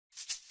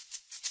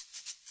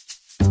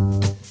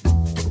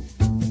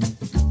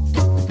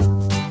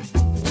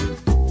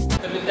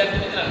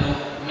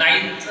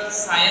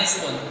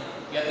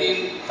-1 यातील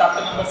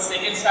chapter number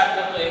 2 start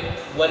करतोय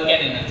work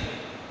and energy.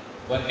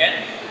 Work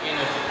and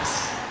energy.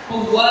 तो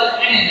वर्क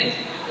अँड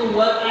एनर्जी तो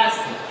वर्क काय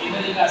असतं,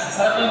 एनर्जी काय असतं.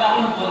 सर्वप्रथम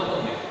आपण वर्क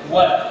करूया.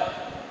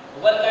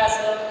 वर्क काय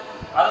असतं.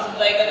 आता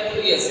समजा एखादी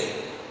मुलगी असेल,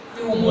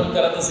 ती होमवर्क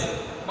करत असेल,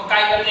 मग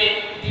काय करते,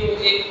 ती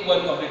एक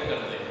वर्क कंप्लीट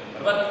करते,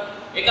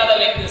 बरोबर. एखादा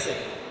व्यक्ती असेल,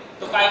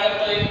 तो काय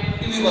करतोय,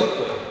 टीव्ही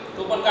बघतोय,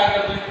 तो पण काय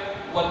करतोय,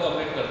 वर्क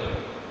कंप्लीट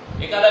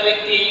करतोय. एखादा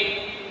व्यक्ती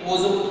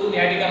ओझं उचलून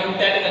या ठिकाणाहून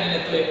त्या ठिकाणी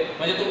नेतोय,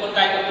 म्हणजे तो पण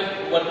काय करतोय,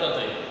 वर्क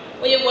करतोय.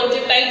 मग हे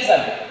वर्कचे टाइप्स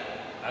झाले,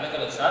 आलं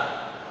का लक्षात.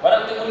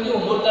 बरं, ते मुलगी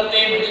होमवर्क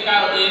करते म्हणजे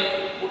काय होते,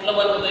 कुठलं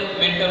वर्क होतंय,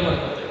 मेंटल वर्क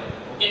होतंय.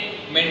 ओके,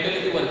 मेंटली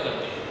ती वर्क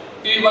करते.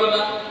 टीव्ही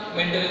बघणं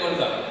मेंटली वर्क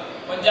झालं.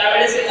 पण ज्या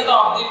वेळेस एखादा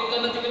ऑब्जेक्ट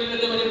करणं तिकडे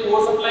नेते म्हणजे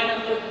फोर्स अप्लाय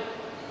करतो.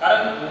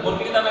 कारण होमवर्क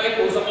करताना काही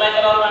फोर्स अप्लाय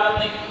करावा लागत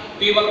नाही,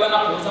 टीव्ही बघताना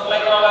फोर्स अप्लाय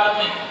करावा लागत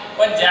नाही.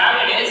 पण ज्या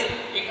वेळेस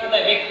एखादा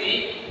व्यक्ती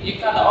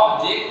एखादा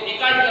ऑब्जेक्ट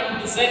एका ठिकाणून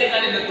दुसऱ्या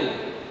ठिकाणी नेतो,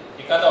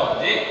 एखादा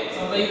ऑब्जेक्ट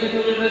समजा इथे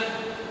ठेवलेलं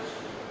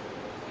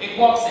एक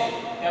बॉक्स आहे,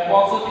 त्या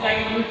बॉक्सवरती काय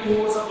केलं, मी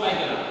फोर्स अप्लाय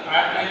केला.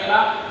 काय अप्लाय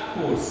केला,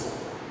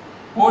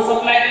 फोर्स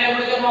अप्लाय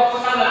केल्यामुळे त्या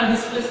बॉक्सचं काय झालं,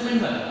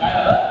 डिस्प्लेसमेंट झालं. काय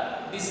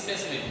झालं,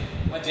 डिस्प्लेसमेंट.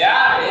 मग ज्या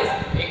वेळेस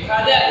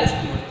एखाद्या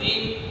गोष्टीवरती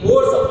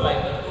फोर्स अप्लाय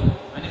करतो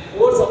आणि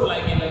फोर्स अप्लाय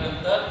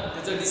केल्यानंतर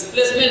त्याचं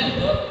डिस्प्लेसमेंट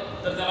होतं,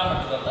 तर त्याला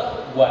म्हटलं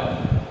जातं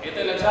वर्क.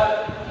 येते लक्षात.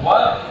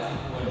 Work is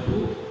equal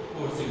to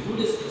force into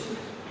displacement.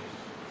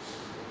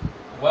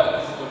 Work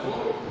is equal to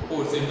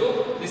force into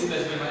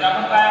displacement. म्हणजे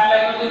आपण काय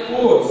अप्लाय करतोय,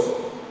 फोर्स,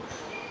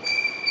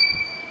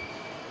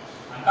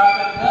 आणि काय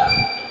करतोय,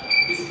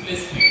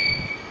 डिस्प्लेसमेंट.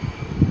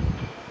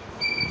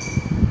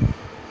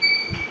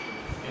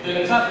 येते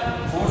लक्षात.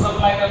 फोर्स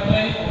अप्लाय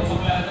करतोय, फोर्स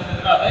अप्लाय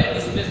नंतर काय होतंय,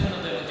 डिस्प्लेसमेंट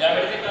होतंय. ज्या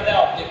वेळेस एखाद्या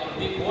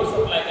ऑब्जेक्टवरती फोर्स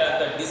अप्लाय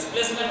केल्यानंतर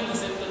डिस्प्लेसमेंट होत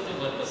असेल तर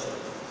ते वर्क असतं.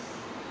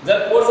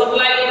 जर फोर्स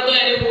अप्लाय करतोय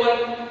आणि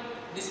वर्क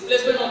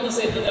डिस्प्लेसमेंट होत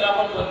नसेल तर त्याला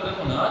आपण वर्क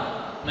म्हणणार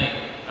नाही.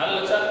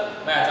 आलं लक्षात.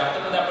 या चॅप्टर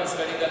मध्ये आपण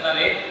स्टडी करणार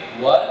आहे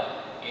work,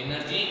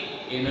 energy,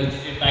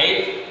 एनर्जीचे type,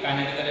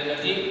 कायनेटिकल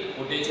energy,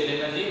 potential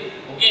energy,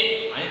 okay,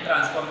 आणि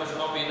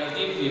transformation of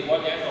energy, free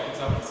fall, या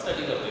टॉपिक्स आपण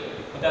स्टडी करतोय.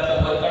 मग त्यातला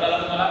वर्क कळाला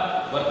तुम्हाला.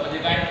 वर्क म्हणजे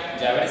काय,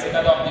 ज्यावेळेस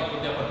एखादा ऑब्जेक्ट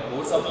वरती आपण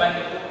फोर्स अप्लाय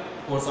करतो,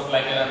 फोर्स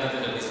अप्लाय केल्यानंतर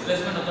त्याचं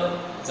डिस्प्लेसमेंट होतं.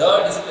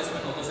 जर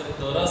डिस्प्लेसमेंट होत असेल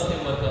तरच ते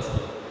वर्क असतं.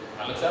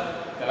 आलं लक्षात.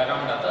 त्याला काय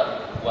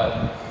म्हणतात, work.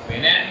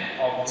 When an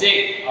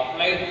object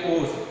applied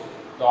force,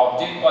 the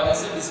object causes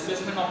a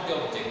displacement of the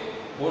object.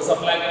 Force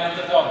apply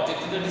केल्यानंतर त्या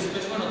ऑब्जेक्टची जर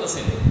डिस्प्लेसमेंट होत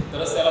असेल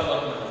तरच त्याला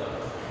वर्क म्हटलं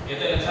जातं.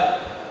 येते लक्षात.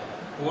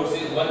 Force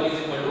is work is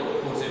equal to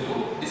force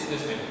into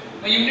displacement.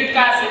 मग युनिट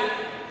काय असेल,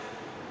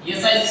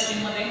 एसआय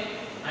सिस्टीम मध्ये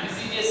आणि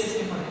सीजीएस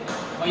सिस्टीम मध्ये.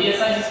 मग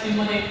एसआय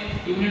सिस्टीम मध्ये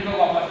युनिट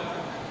बघू आपण.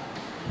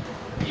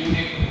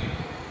 युनिट,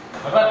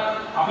 बरोबर.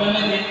 आपल्याला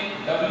माहिती आहे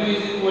W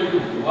is equal to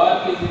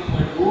work is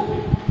equal to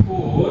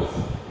force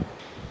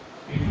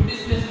into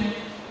displacement.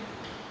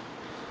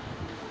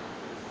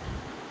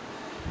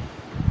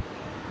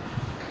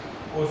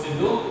 Force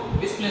into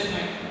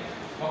displacement.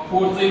 मग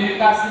फोर्सचं युनिट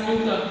काय असतं,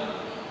 न्यूटन.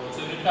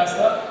 फोर्सचं युनिट काय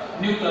असतं,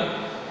 न्यूटन.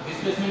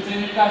 डिस्प्लेसमेंटचं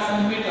युनिट काय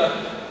असतं, मीटर.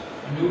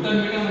 न्यूटन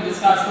मीटर म्हणजे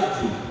काय असतं,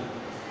 जूल.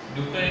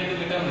 न्यूटन इनटू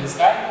मीटर म्हणजे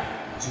काय,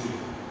 जूल.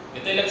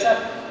 येते लक्षात.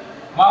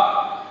 मग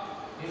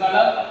हे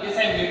झालं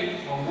एसआय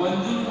युनिट. मग 1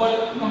 जूल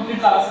वर्क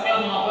कंप्लीट झालं असं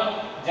केलं आपण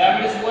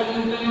ज्यावेळेस 1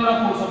 न्यूटन एवढा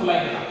फोर्स अप्लाय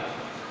केला.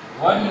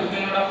 1 न्यूटन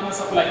एवढा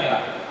फोर्स अप्लाय केला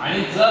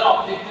आणि जर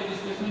ऑब्जेक्टचं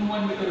डिस्प्लेसमेंट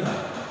 1 मीटर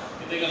झालं.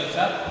 येते का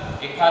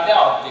लक्षात. एखाद्या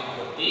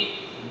ऑब्जेक्टवरती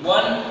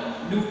 1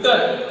 न्यूटन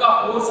इतका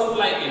फोर्स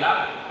अप्लाय केला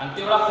आणि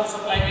तेवढा फोर्स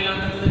अप्लाय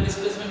केल्यानंतर त्याचं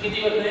डिस्प्लेसमेंट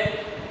किती होते,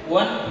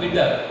 1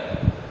 मीटर.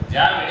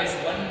 ज्या वेळेस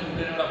 1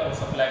 न्यूटन एवढा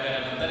फोर्स अप्लाय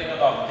केल्यानंतर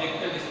एखादा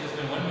ऑब्जेक्टचं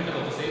डिस्प्लेसमेंट 1 मीटर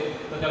होत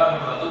असेल तर त्याला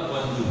म्हटलं जातं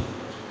 1 जूल.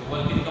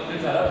 वर्क किती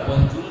कंप्लीट झालं,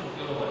 1 जूल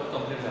एवढं वर्क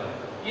कंप्लीट झालं.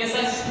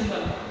 एसआय सिस्टीम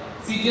झालं.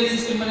 सीजीएस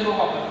सिस्टीम मध्ये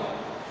बघू आपण.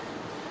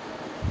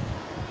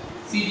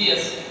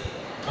 सीजीएस,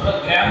 बरोबर,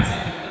 ग्रॅम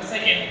सेंटीमीटर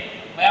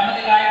सेकंड.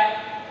 यामध्ये काय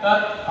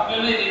तर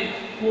आपल्याला माहिती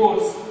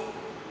force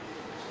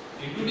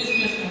into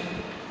displacement.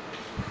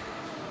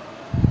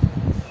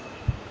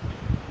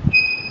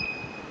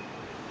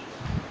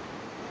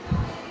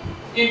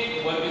 Okay,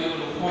 work is equal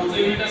to फोर्सचं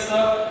unit असतं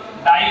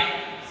डाईल.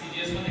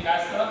 सीजीएस मध्ये काय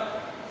असतं,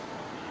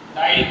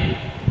 dial.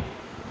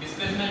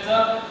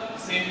 डिस्प्लेसमेंटचं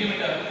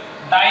centimetre.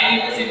 Dial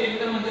into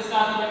centimetre म्हणजे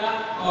काय होतं बघा,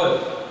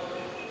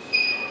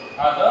 अर्थ.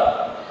 आता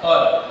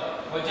अर्थ.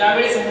 व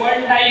ज्यावेळेस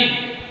 1 डाईल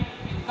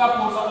इतका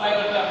फोर्स अप्लाय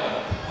करतोय आपण,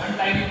 1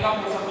 डाईल इतका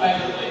फोर्स अप्लाय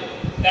करतोय,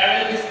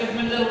 त्यावेळेस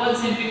डिस्प्लेसमेंट जर 1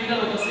 सेंटीमीटर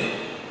होत असेल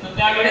तर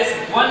त्यावेळेस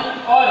 1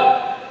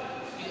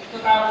 अर्थ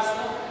इतकं काय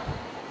असतं,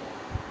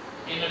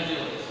 एनर्जी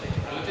होत असते.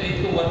 आलं तर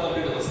इतकं वर्क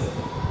कंप्लीट होत असतं.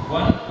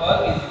 1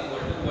 earth is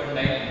equal to 1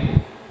 dial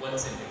into 1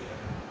 centimetre.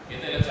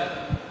 येते लक्षात.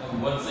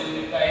 मग वर्कचं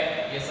युनिट काय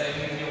आहे, एसआय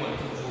युनिट हे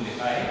वर्कचं जूल आहे.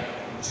 काय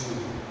जूल.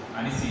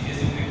 आणि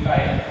सीजीएस युनिट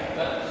काय आहे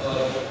तर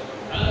अर्थ.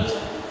 आलं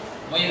लक्षात.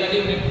 मग एखादी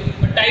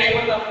युनिट पण टाइप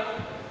बघा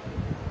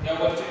या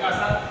वर्कचे काय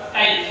असतात,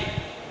 type.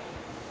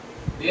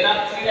 There R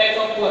 3 types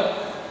of work.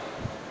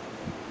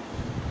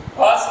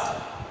 First,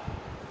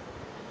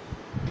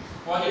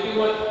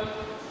 positive work.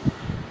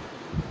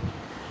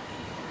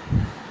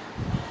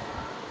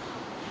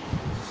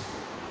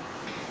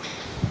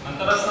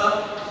 नंतर असतं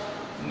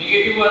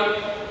निगेटिव्ह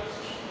वर्क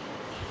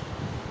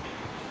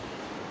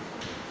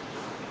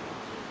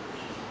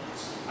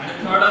आणि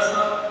थर्ड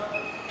असतं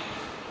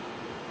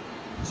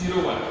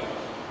 0 1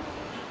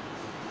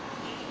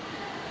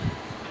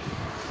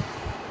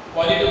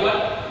 पॉझिटिव्ह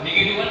 1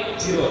 निगेटिव्ह 1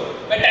 0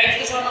 1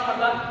 टाइप्स कसे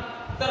वापरतात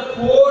तर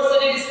फोर्स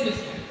आणि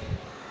displacement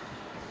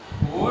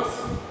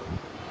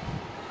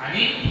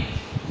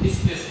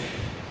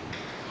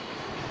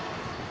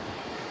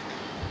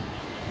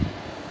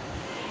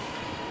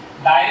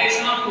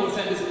direction of force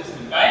and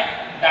displacement काय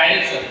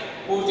डायरेक्शन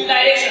फोर्सची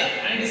डायरेक्शन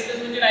आणि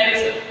डिस्प्लेसमेंटची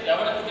डायरेक्शन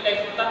यावर किती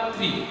टाइप्स असतात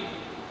 3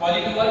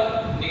 पॉझिटिव्ह 1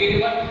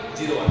 निगेटिव्ह 1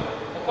 0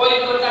 1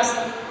 पॉझिटिव्ह काय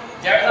असतं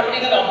ज्यावेळेस आपण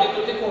एखादा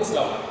ऑब्जेक्टवरती फोर्स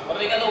लावतो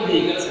बरोबर एखादा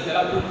व्हेइकल असेल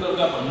त्याला पुल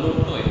करतो आपण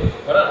लोटतोय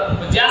बरोबर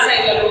पण ज्या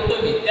साइडला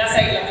लोटतोय मी त्या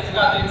साइडला त्याचं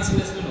काय होतं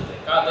डिस्प्लेसमेंट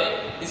होतंय काय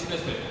होतंय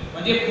डिस्प्लेसमेंट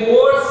म्हणजे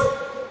फोर्स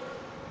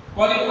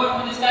पॉझिटिव्ह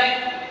म्हणजे काय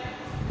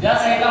ज्या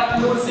साइडला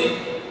फोर्स आहे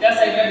त्या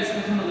साइडला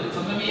डिस्प्लेसमेंट होतंय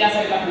समजा मी या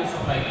साइडला फोर्स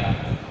अप्लाय केला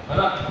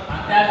बरोबर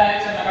आणि त्या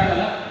डायरेक्शनला काय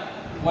झालं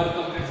वर्क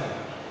कंप्लीट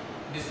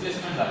झालं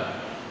डिस्प्लेसमेंट झालं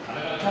आलं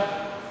का लक्षात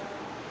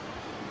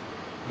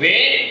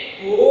when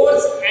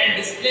force and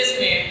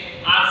displacement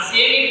are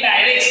same in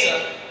direction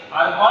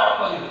are called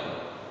positive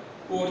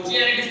फोर्सची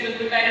आणि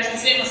डिस्प्लेसमेंट डायरेक्शन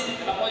सेम असते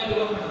त्याला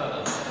पॉझिटिव्ह म्हटलं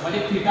जातं म्हणजे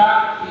theta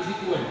is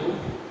equal to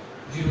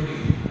 0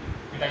 degree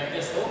theta किती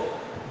असतो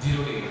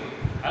 0 डिग्री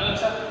आलं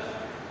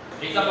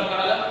लक्षात एक्झाम्पल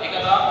करायला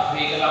एखादा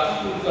व्हेइकल आपण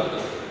पुल करतो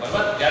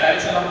बरोबर ज्या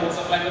डायरेक्शनला फोर्स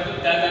अप्लाय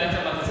करतो त्या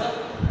डायरेक्शनला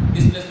त्याचं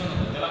डिस्प्लेसमेंट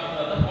होतं त्याला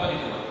म्हटलं जातं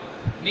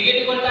पॉझिटिव्ह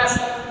निगेटिव्ह काय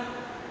असतं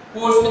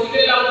फोर्स मी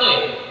तिकडे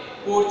लावतोय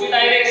फोर्सची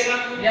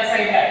डायरेक्शन या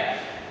साइडला आहे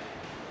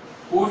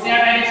फोर्स या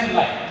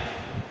डायरेक्शनला आहे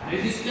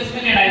आणि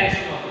डिस्प्लेसमेंट या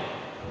डायरेक्शनला होतो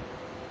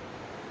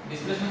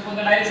डिस्प्लेसमेंट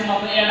कोणत्या डायरेक्शनला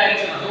होतो या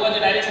डायरेक्शनला दोघांची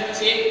डायरेक्शन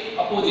कशी आहे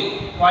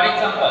अपोजिट फॉर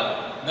एक्झाम्पल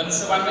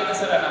धनुष्य बांधायचं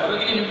कसं राहणार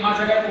बरोबर की मी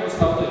माझ्याकडे फोर्स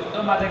लावतोय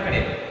तर माझ्याकडे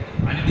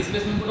आणि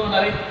डिस्प्लेसमेंट कुठे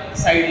होणार आहे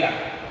साइडला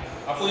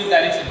अपोजिट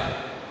डायरेक्शनला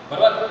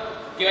बरोबर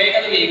किंवा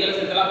एखादा व्हेइकल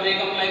असेल त्याला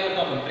ब्रेक अप्लाय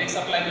करतो आपण ब्रेक्स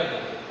अप्लाय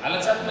करतो आलं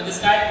लक्षात म्हणजे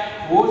काय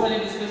फोर्स आणि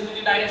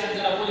डिस्प्लेसमेंटची डायरेक्शन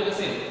जर अपोजिट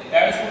असेल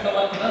त्यावेळेस कोणतं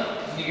वर्क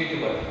होतं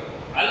निगेटिव्ह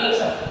वर्क आलं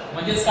लक्षात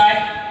म्हणजे काय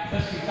तर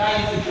theta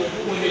is equal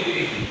to 180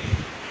 degree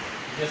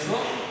जसो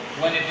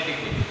 180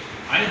 डिग्री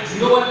आणि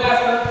 0 वर्क काय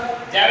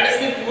असतं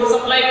ज्यावेळेस मी फोर्स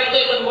अप्लाय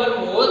करतोय पण वर्क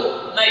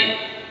होत नाही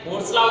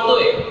फोर्स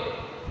लावतोय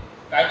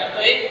काय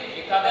करतोय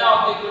एखाद्या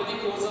ऑब्जेक्टवरती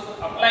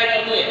फोर्स अप्लाय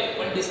करतोय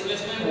पण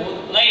डिस्प्लेसमेंट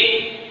होत नाही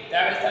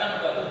त्यावेळेस त्याला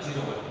म्हणतात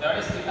 0 वर्क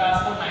त्यावेळेस थीटा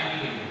असतो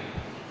 90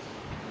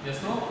 डिग्री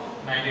जसो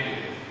 90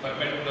 डिग्री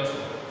परपेंडिक्युलर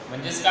असतो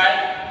म्हणजेच काय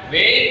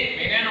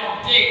when an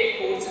object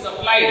force is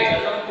applied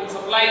ज्याला फोर्स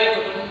अप्लाय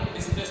करतो पण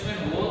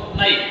डिस्प्लेसमेंट होत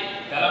नाही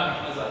त्याला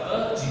म्हटलं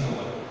जातं 0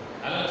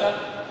 वर्क आलं लक्षात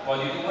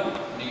positive work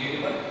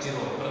negative work 0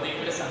 work परत एक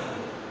वेळेस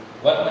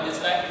सांगतो वर्क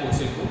म्हणजेच काय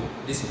force into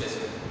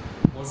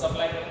displacement force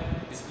apply करून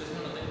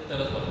डिस्प्लेसमेंट होते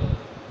तरच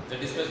वर्क जर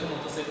डिस्प्लेसमेंट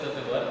होत असेल तर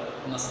ते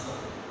वर्क नसतं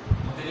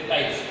मग त्याचे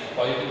types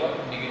positive work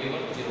negative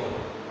work 0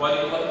 work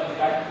positive work म्हणजे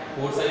काय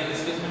फोर्स आणि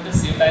डिस्प्लेसमेंट जर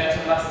सेम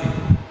डायरेक्शनला असतील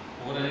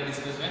फोर्स आणि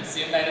डिस्प्लेसमेंट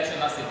सेम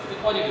डायरेक्शनला असतील तर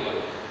ते पॉझिटिव्ह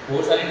वर्क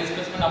फोर्स आणि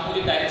डिस्प्लेसमेंट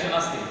अपोजिट डायरेक्शन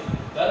असतील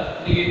तर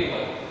निगेटिव्ह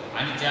वर्क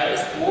आणि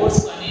ज्यावेळेस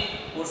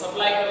फोर्स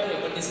अप्लाय करतोय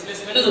पण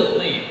डिस्प्लेसमेंटच होत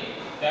नाही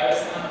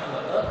त्यावेळेस त्यांना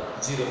म्हटलं जातं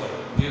 0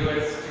 वर्क 0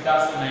 वेळेस थीटा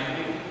असतो 90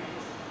 डिग्री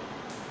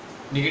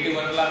निगेटिव्ह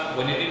वर्कला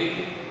 180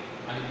 डिग्री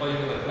आणि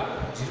पॉझिटिव्ह वर्कला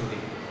 0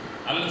 डिग्री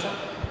आलं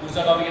लक्षात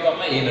पुढचा टॉपिक येतो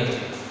आपला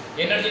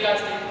एनर्जी एनर्जी काय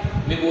असते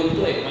मी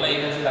बोलतोय मला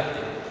एनर्जी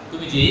लागते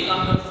तुम्ही जेही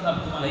काम करत असाल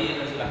तुम्हालाही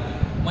एनर्जी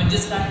लागते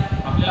म्हणजेच काय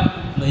आपल्याला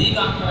कुठलंही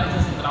काम करायचं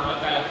असेल तर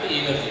आपल्याला काय लागतं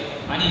एनर्जी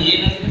आणि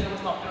एनर्जी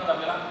कशापासून ऑप्टेन होतं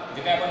आपल्याला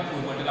जे काय आपण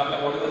फूड मटेरियल आपल्या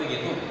बॉडीमध्ये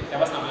घेतो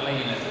त्यापासून आपल्याला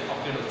एनर्जी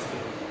ऑप्टेन होत असते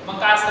मग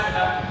काय असतं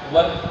बेटा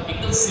वर्क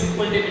एकदम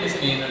सिंपल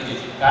डेफिनेशन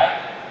एनर्जीची काय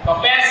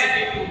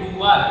capacity to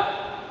do work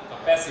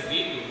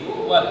capacity to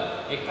do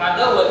work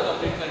एखादं वर्क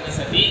कंप्लीट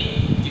करण्यासाठी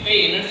जी काही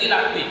एनर्जी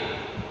लागते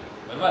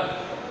बरोबर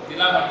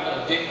तिला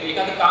म्हटलं जे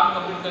एखादं काम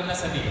कंप्लीट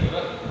करण्यासाठी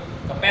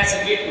बरोबर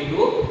कपॅसिटी टू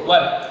डू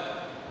वर्क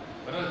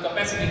बरोबर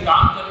कपॅसिटी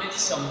काम करण्याची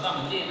क्षमता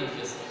म्हणजे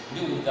एनर्जी असते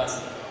म्हणजे ऊर्जा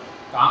असते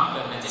काम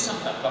करण्याची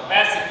क्षमता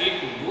कपॅसिटी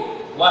टू डू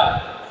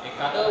वर्क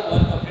एखादं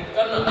वर्क कंप्लीट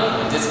करणं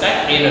म्हणजेच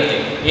काय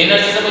एनर्जी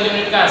एनर्जीचं पण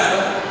युनिट काय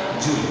असतं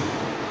जूल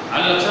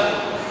आलं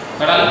लक्षात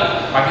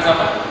कळालं बाकीचं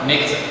आपण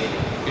नेक्स्ट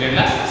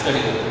पिरियडला स्टडी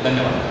करू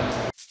धन्यवाद